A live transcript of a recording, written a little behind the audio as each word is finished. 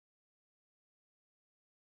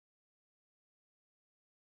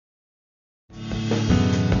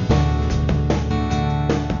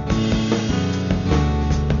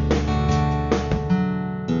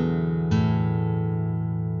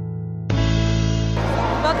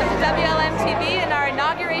welcome to WLMTV and our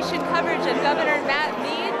inauguration coverage of Governor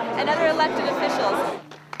Mead and other elected officials.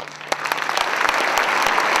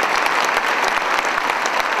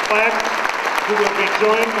 Who will be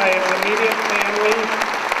joined by his immediate family,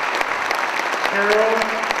 Carol,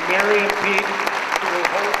 Mary, and Pete, who will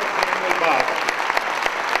hold the family Bible.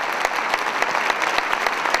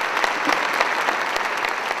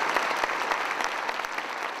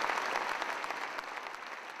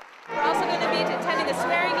 We're also going to be attending the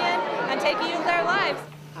swearing in and taking you into their lives.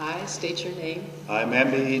 I state your name. I,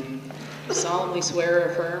 Mead, Solemnly swear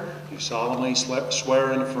or affirm do solemnly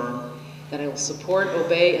swear and affirm that I will support,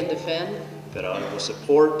 obey, and defend that I will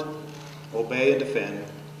support, obey, and defend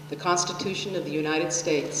the Constitution of the United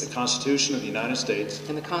States the Constitution of the United States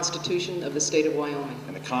and the Constitution of the State of Wyoming,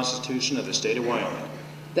 and the Constitution of the State of Wyoming,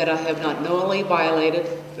 that I have not knowingly violated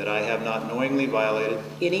that I have not knowingly violated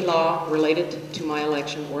any law related to my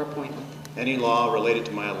election or appointment, any law related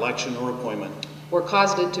to my election or appointment, or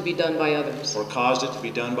caused it to be done by others, or caused it to be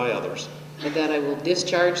done by others, and that I will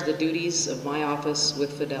discharge the duties of my office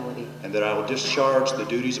with fidelity. and that I will discharge the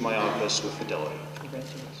duties of my office with fidelity.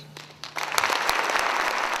 Congratulations.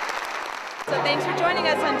 So thanks for joining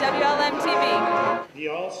us on WLMTV. The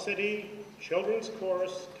All City Children's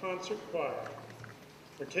Chorus Concert Choir.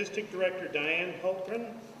 Artistic Director Diane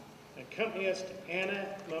Hultgren, accompanist Anna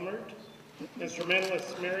Mummert,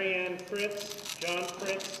 instrumentalists Marianne Fritz, John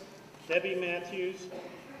Fritz, Debbie Matthews,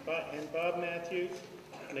 and Bob Matthews,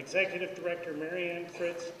 and Executive Director Marianne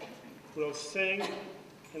Fritz will sing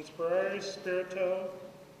Inspirare Spirito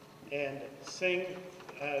and sing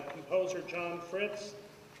composer John Fritz,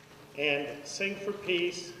 and Sing for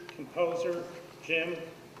Peace, composer Jim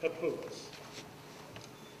Papoulis.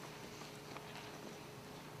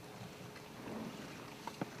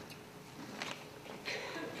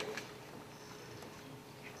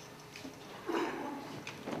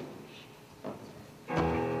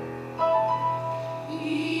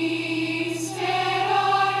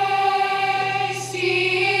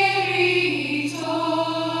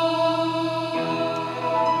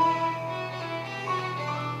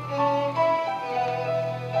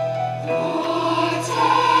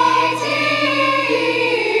 Protecting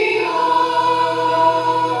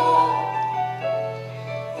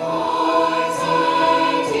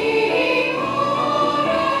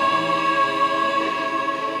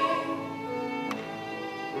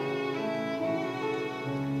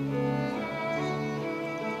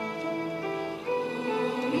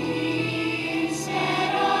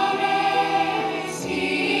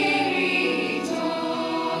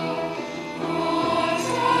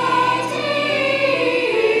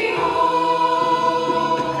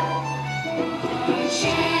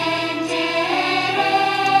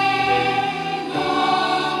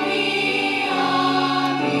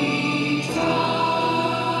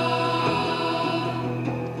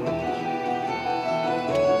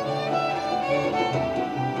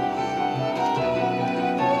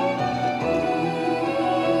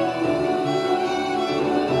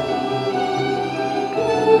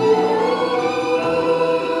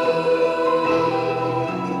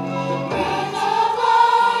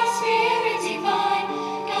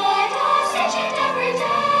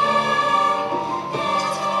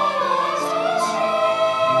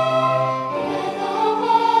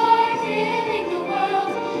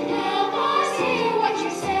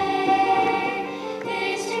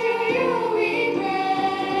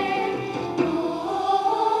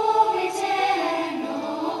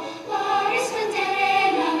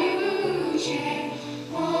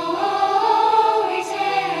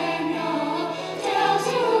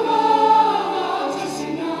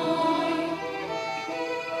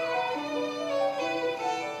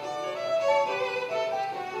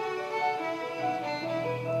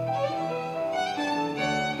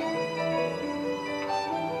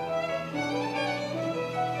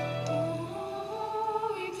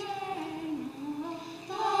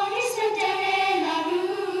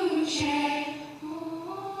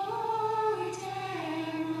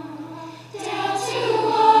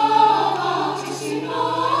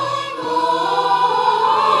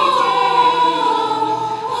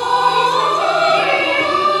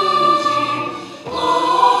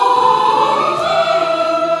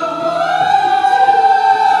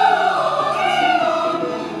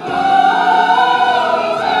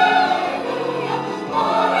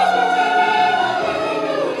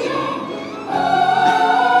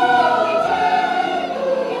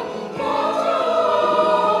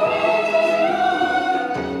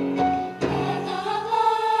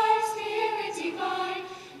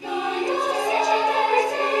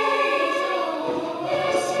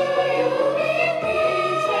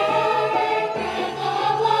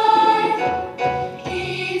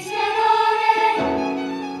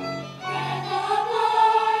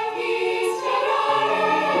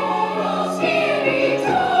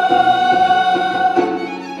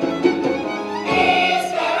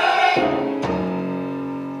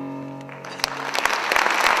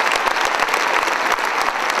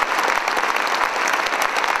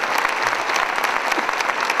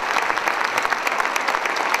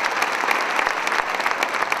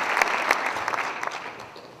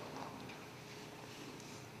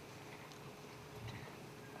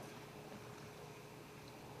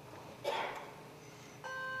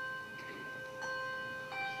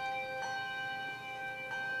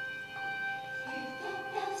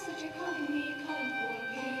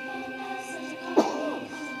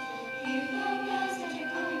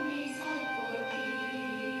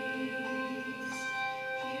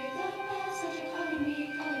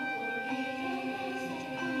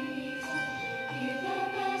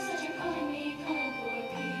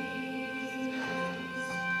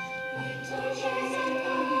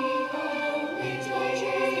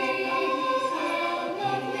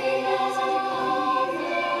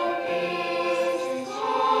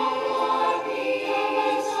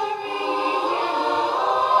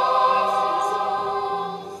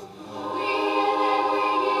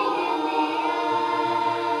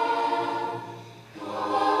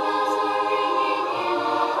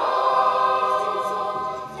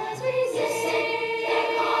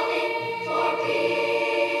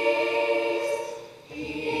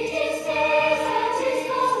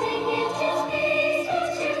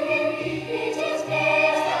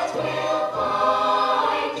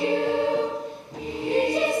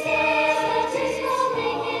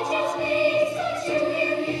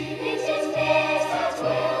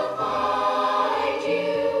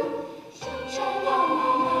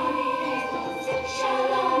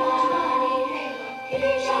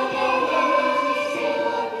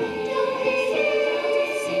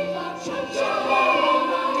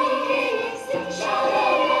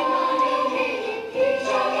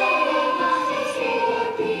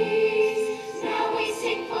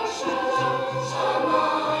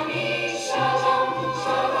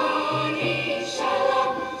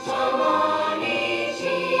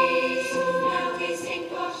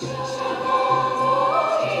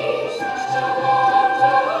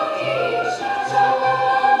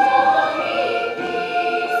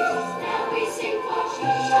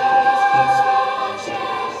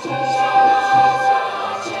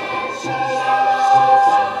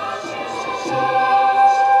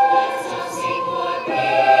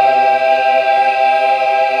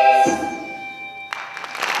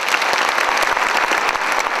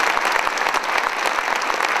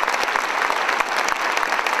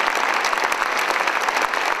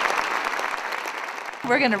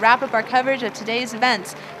we're going to wrap up our coverage of today's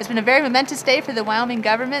events. It's been a very momentous day for the Wyoming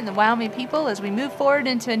government and the Wyoming people as we move forward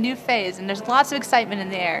into a new phase, and there's lots of excitement in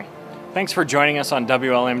the air. Thanks for joining us on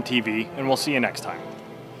WLMTV, and we'll see you next time.